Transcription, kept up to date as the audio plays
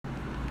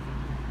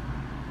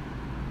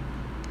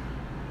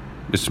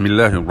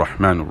Bismillahir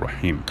Rahmanir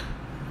Rahim.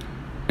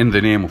 In the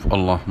name of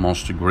Allah,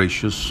 most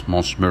gracious,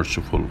 most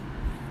merciful.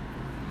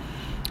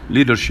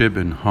 Leadership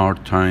in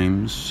hard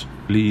times,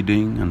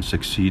 leading and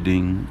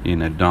succeeding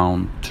in a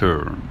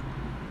downturn.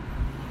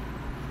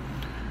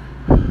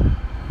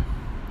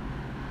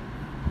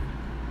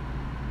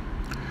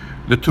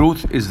 The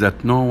truth is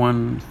that no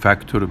one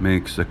factor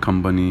makes a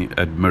company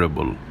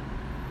admirable,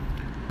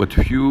 but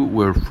if you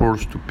were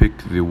forced to pick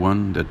the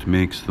one that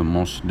makes the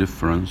most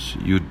difference,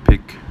 you'd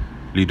pick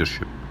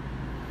leadership.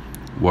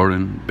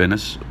 Warren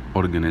Bennis,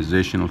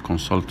 organizational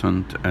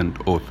consultant and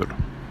author.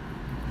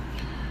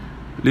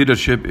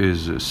 Leadership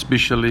is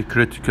especially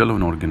critical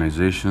when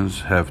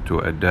organizations have to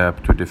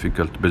adapt to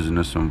difficult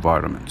business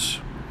environments.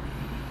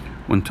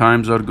 When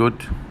times are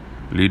good,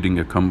 leading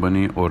a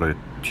company or a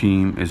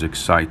team is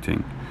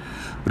exciting.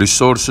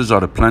 Resources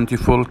are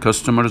plentiful,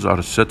 customers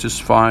are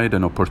satisfied,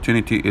 and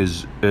opportunity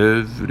is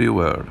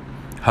everywhere.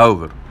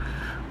 However,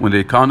 when the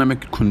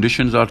economic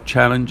conditions are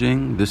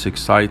challenging, this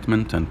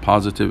excitement and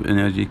positive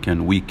energy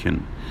can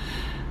weaken.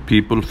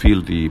 People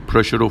feel the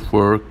pressure of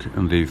work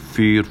and they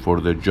fear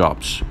for their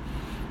jobs.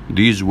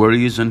 These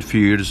worries and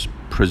fears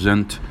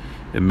present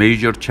a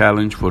major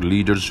challenge for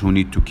leaders who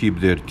need to keep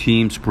their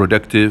teams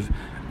productive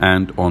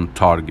and on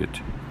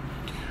target.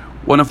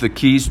 One of the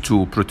keys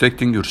to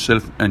protecting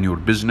yourself and your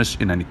business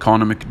in an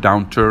economic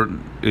downturn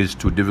is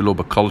to develop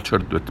a culture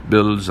that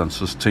builds and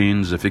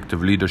sustains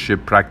effective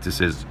leadership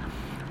practices.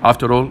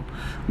 After all,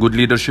 good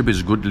leadership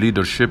is good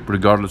leadership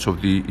regardless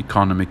of the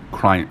economic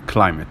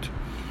climate.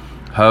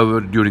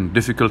 However, during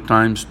difficult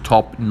times,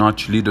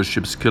 top-notch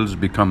leadership skills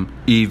become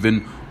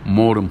even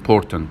more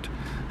important.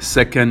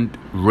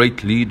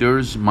 Second-rate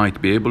leaders might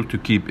be able to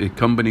keep a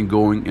company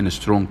going in a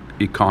strong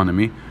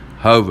economy.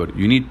 However,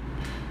 you need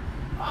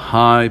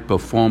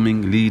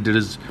high-performing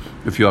leaders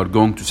if you are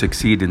going to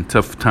succeed in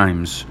tough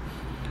times.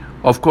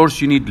 Of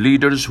course, you need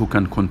leaders who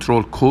can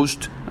control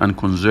cost and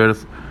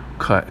conserve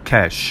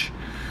cash.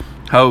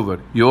 However,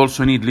 you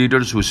also need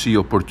leaders who see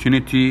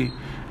opportunity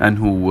and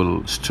who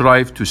will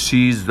strive to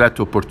seize that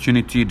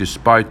opportunity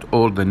despite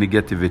all the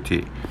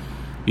negativity.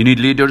 You need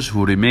leaders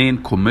who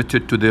remain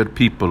committed to their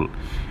people,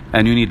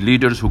 and you need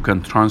leaders who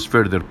can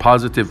transfer their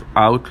positive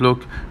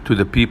outlook to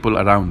the people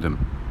around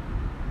them.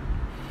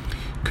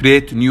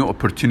 Create new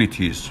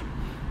opportunities.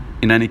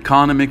 In an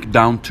economic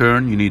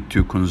downturn, you need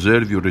to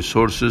conserve your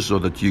resources so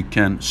that you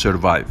can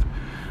survive.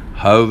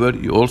 However,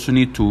 you also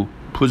need to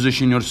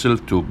position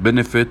yourself to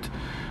benefit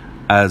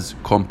as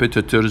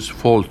competitors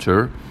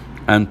falter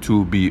and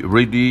to be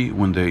ready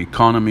when the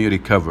economy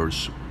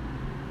recovers.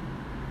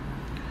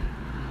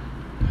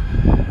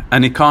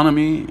 An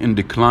economy in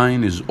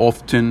decline is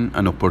often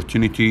an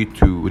opportunity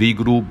to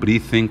regroup,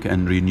 rethink,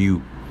 and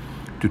renew.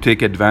 To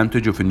take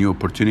advantage of new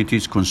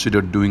opportunities,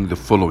 consider doing the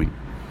following.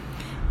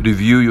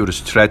 Review your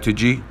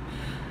strategy.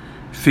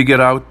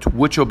 Figure out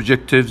which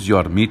objectives you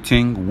are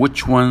meeting,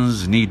 which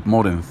ones need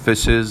more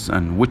emphasis,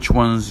 and which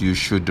ones you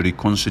should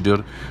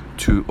reconsider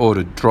or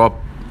drop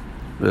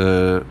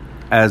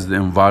as the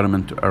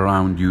environment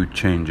around you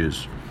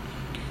changes.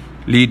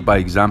 Lead by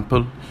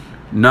example.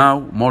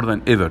 Now, more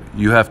than ever,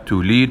 you have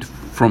to lead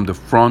from the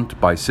front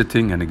by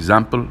setting an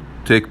example.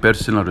 Take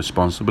personal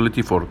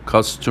responsibility for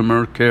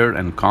customer care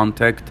and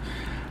contact.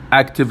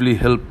 Actively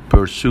help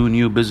pursue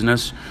new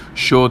business.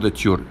 Show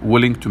that you're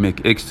willing to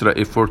make extra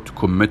effort to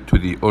commit to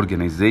the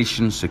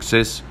organization's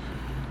success.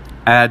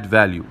 Add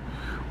value.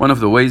 One of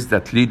the ways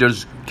that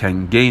leaders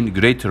can gain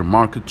greater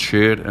market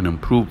share and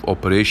improve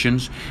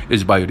operations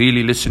is by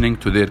really listening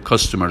to their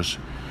customers.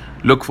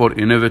 Look for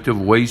innovative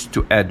ways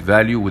to add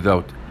value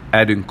without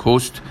adding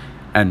cost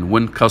and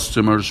win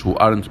customers who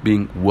aren't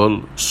being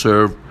well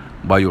served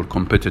by your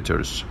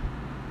competitors.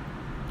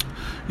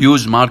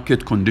 Use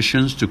market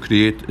conditions to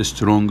create a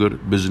stronger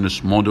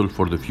business model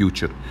for the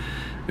future.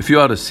 If you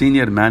are a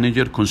senior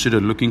manager, consider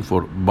looking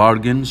for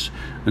bargains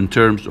in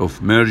terms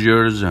of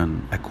mergers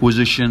and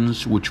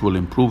acquisitions, which will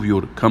improve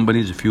your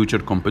company's future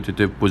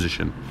competitive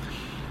position.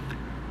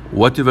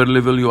 Whatever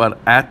level you are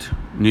at,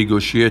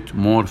 negotiate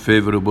more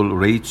favorable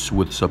rates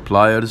with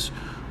suppliers,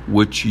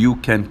 which you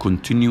can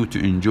continue to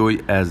enjoy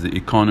as the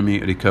economy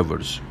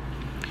recovers.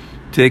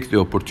 Take the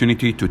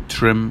opportunity to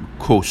trim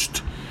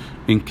cost.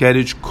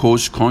 Encourage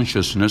cost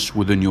consciousness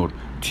within your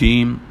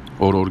team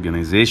or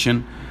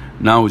organization.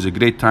 Now is a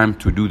great time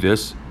to do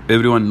this.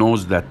 Everyone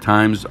knows that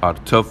times are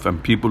tough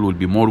and people will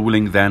be more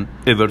willing than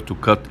ever to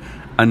cut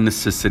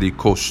unnecessary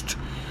cost.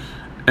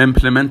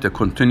 Implement a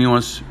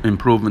continuous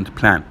improvement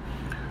plan.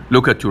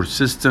 Look at your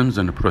systems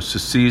and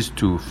processes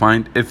to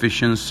find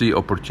efficiency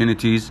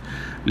opportunities.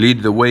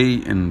 Lead the way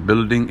in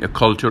building a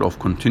culture of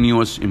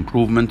continuous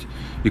improvement.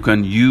 You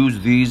can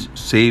use these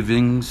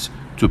savings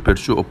to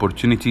pursue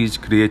opportunities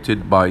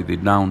created by the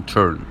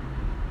downturn.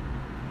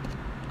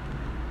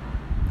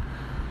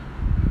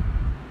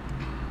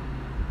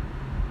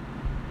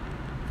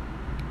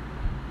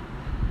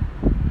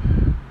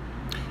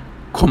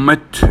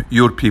 Commit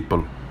your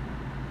people.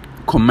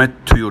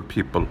 Commit to your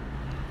people.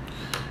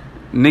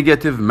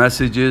 Negative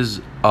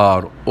messages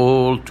are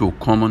all too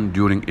common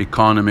during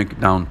economic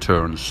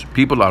downturns.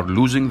 People are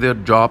losing their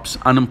jobs,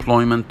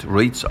 unemployment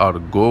rates are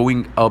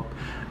going up,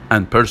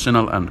 and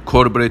personal and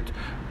corporate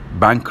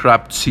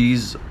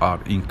bankruptcies are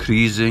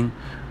increasing.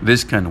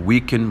 This can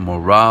weaken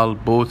morale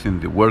both in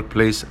the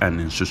workplace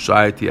and in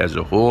society as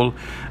a whole,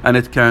 and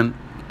it can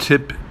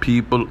tip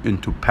people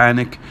into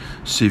panic,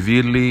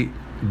 severely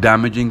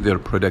damaging their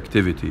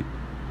productivity.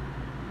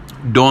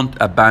 Don't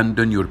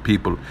abandon your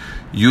people.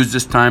 Use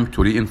this time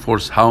to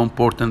reinforce how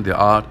important they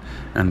are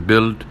and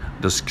build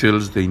the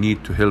skills they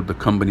need to help the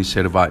company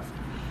survive.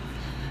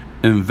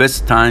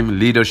 Invest time in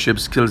leadership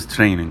skills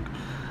training.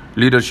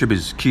 Leadership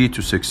is key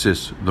to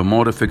success. The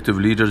more effective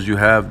leaders you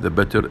have, the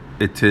better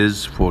it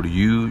is for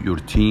you, your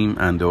team,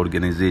 and the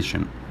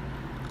organization.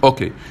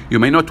 Okay, you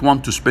may not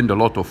want to spend a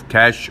lot of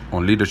cash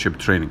on leadership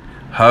training.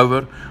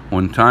 However,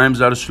 when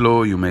times are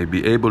slow, you may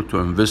be able to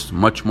invest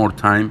much more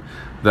time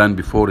than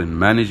before in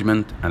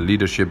management and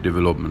leadership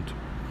development.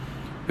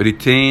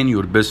 Retain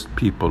your best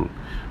people.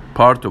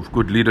 Part of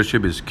good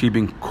leadership is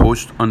keeping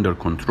costs under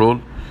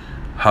control.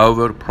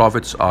 However,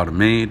 profits are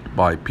made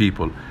by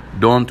people.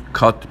 Don't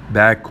cut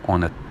back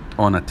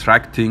on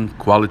attracting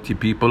quality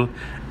people,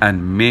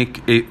 and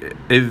make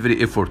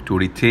every effort to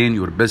retain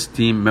your best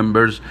team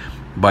members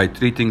by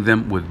treating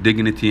them with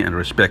dignity and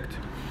respect.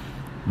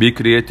 Be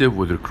creative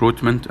with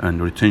recruitment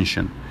and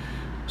retention.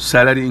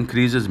 Salary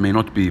increases may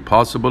not be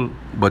possible,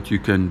 but you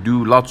can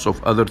do lots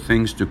of other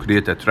things to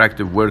create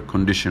attractive work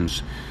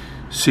conditions.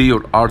 See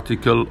your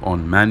article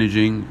on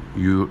managing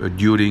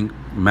during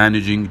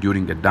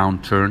a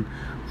downturn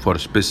for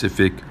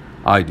specific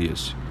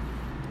ideas.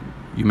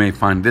 You may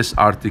find this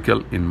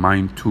article in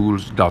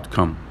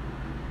mindtools.com.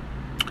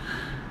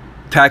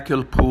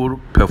 Tackle poor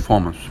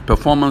performance.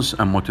 Performance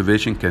and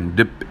motivation can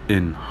dip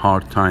in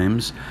hard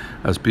times,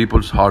 as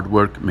people's hard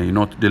work may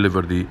not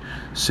deliver the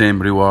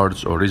same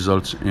rewards or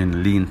results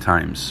in lean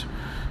times.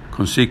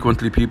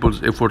 Consequently,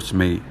 people's efforts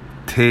may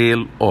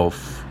tail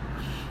off.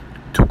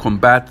 To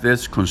combat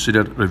this,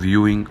 consider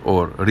reviewing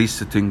or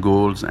resetting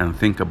goals and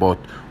think about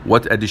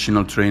what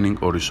additional training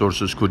or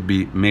resources could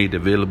be made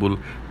available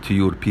to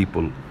your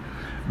people.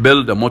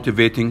 Build a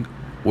motivating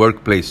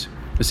workplace.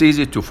 It's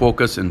easy to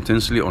focus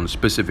intensely on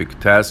specific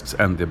tasks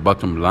and the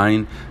bottom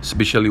line,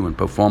 especially when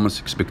performance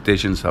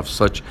expectations have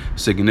such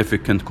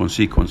significant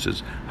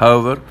consequences.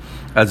 However,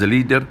 as a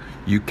leader,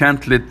 you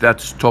can't let that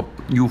stop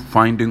you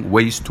finding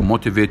ways to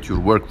motivate your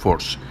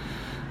workforce.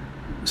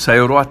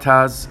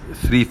 Sayorata's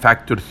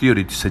three-factor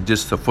theory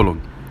suggests the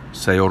following.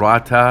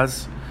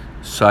 Sayorata's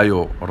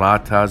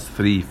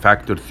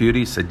three-factor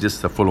theory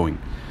suggests the following.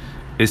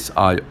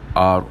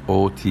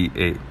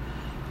 SIROTA.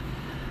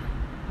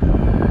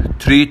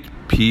 Treat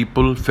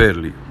people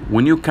fairly.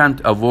 When you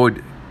can't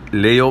avoid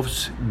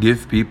layoffs,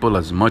 give people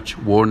as much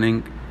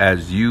warning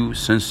as you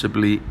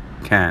sensibly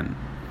can.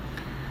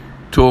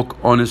 Talk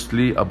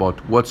honestly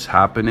about what's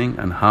happening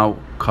and how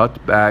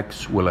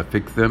cutbacks will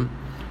affect them.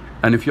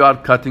 And if you are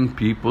cutting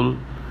people,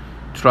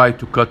 try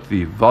to cut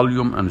the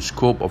volume and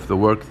scope of the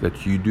work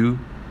that you do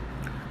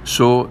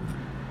so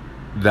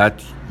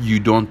that you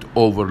don't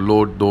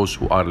overload those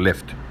who are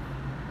left.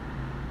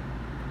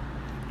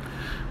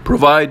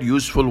 Provide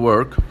useful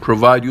work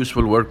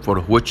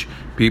for which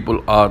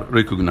people are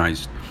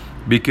recognized.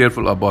 Be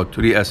careful about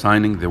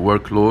reassigning the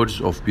workloads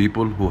of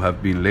people who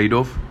have been laid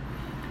off.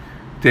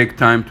 Take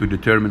time to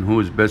determine who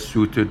is best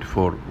suited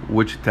for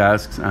which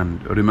tasks,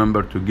 and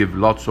remember to give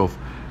lots of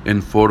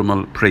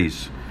informal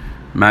praise.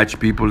 Match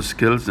people's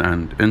skills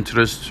and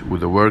interests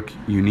with the work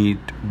you need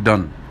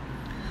done.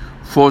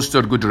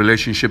 Foster good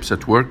relationships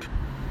at work.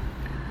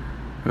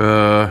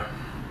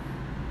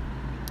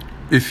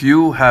 If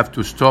you have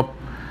to stop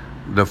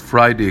the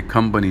Friday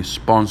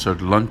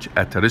company-sponsored lunch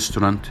at a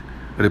restaurant,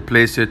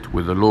 replace it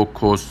with a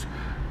low-cost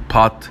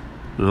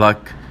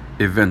potluck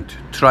event.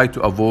 Try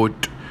to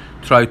avoid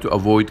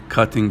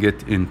cutting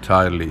it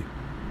entirely.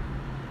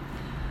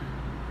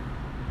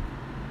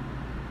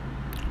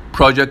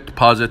 Project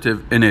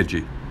positive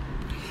energy.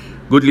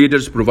 Good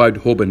leaders provide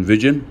hope and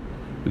vision.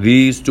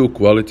 These two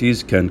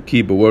qualities can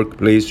keep a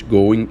workplace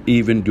going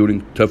even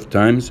during tough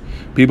times.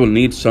 People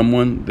need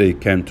someone they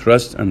can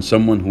trust and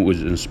someone who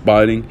is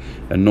inspiring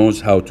and knows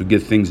how to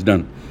get things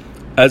done.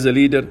 As a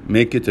leader,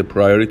 make it a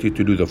priority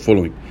to do the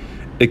following.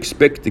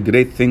 Expect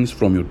great things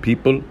from your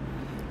people.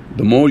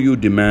 The more you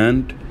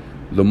demand,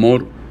 the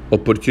more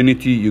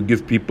opportunity you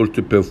give people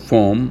to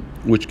perform,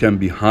 which can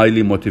be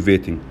highly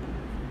motivating.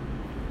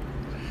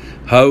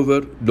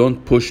 However,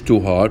 don't push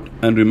too hard,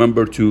 and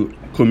remember to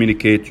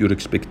communicate your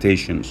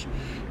expectations.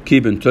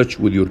 Keep in touch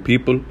with your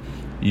people.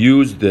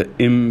 Use the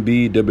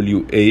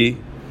MBWA,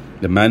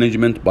 the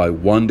management by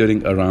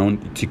wandering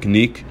around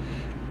technique,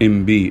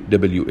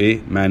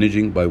 MBWA,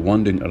 managing by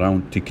wandering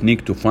around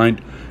technique, to find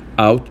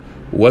out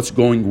what's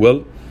going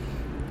well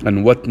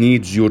and what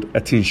needs your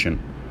attention.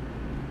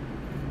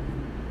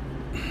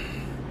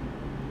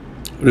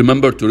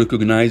 Remember to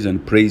recognize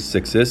and praise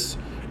success.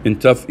 In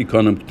tough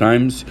economic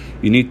times,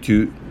 you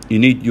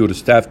need your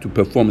staff to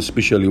perform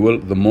especially well.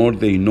 The more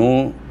they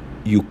know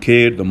you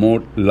care, the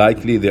more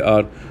likely they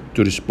are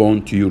to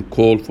respond to your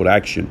call for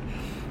action.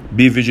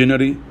 Be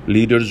visionary.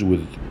 Leaders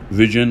with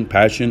vision,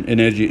 passion,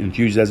 energy,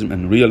 enthusiasm,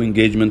 and real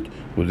engagement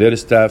with their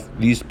staff.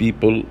 These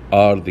people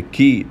are the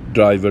key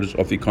drivers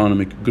of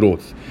economic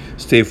growth.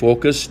 Stay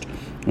focused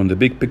on the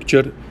big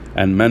picture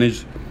and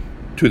manage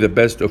to the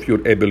best of your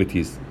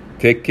abilities.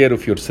 Take care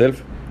of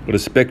yourself.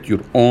 Respect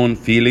your own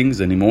feelings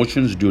and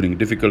emotions during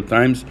difficult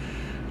times.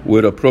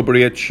 Where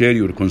appropriate, share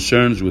your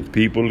concerns with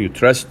people you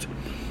trust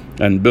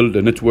and build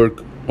a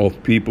network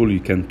of people you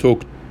can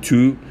talk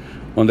to.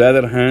 On the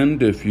other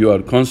hand, if you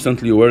are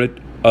constantly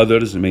worried,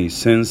 others may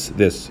sense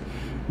this.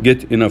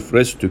 Get enough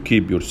rest to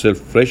keep yourself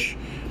fresh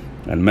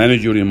and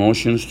manage your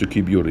emotions to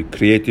keep your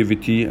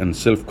creativity and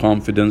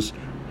self-confidence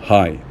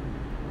high.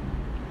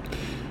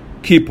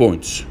 Key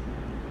points.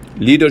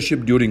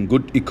 Leadership during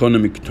good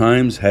economic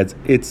times has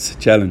its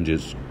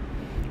challenges,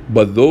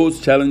 but those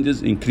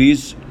challenges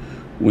increase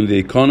when the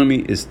economy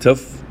is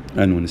tough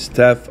and when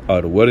staff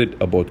are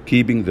worried about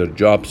keeping their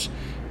jobs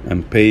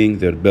and paying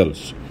their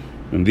bills.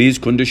 In these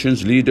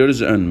conditions,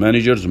 leaders and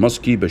managers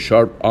must keep a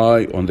sharp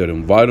eye on their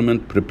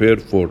environment, prepare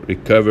for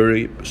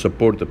recovery,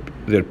 support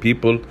their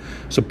people,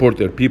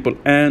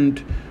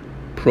 and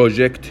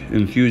project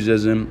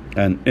enthusiasm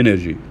and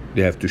energy.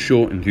 They have to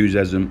show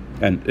enthusiasm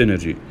and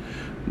energy.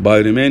 By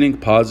remaining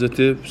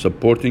positive,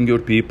 supporting your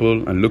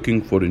people, and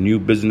looking for new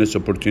business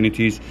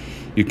opportunities,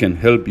 you can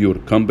help your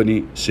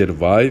company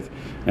survive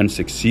and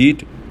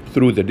succeed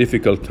through the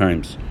difficult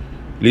times.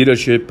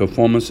 Leadership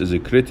performance is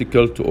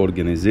critical to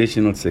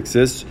organizational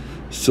success,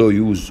 so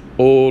use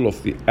all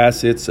of the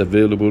assets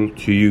available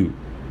to you.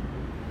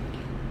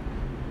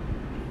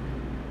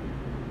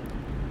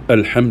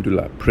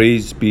 Alhamdulillah,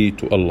 praise be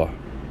to Allah.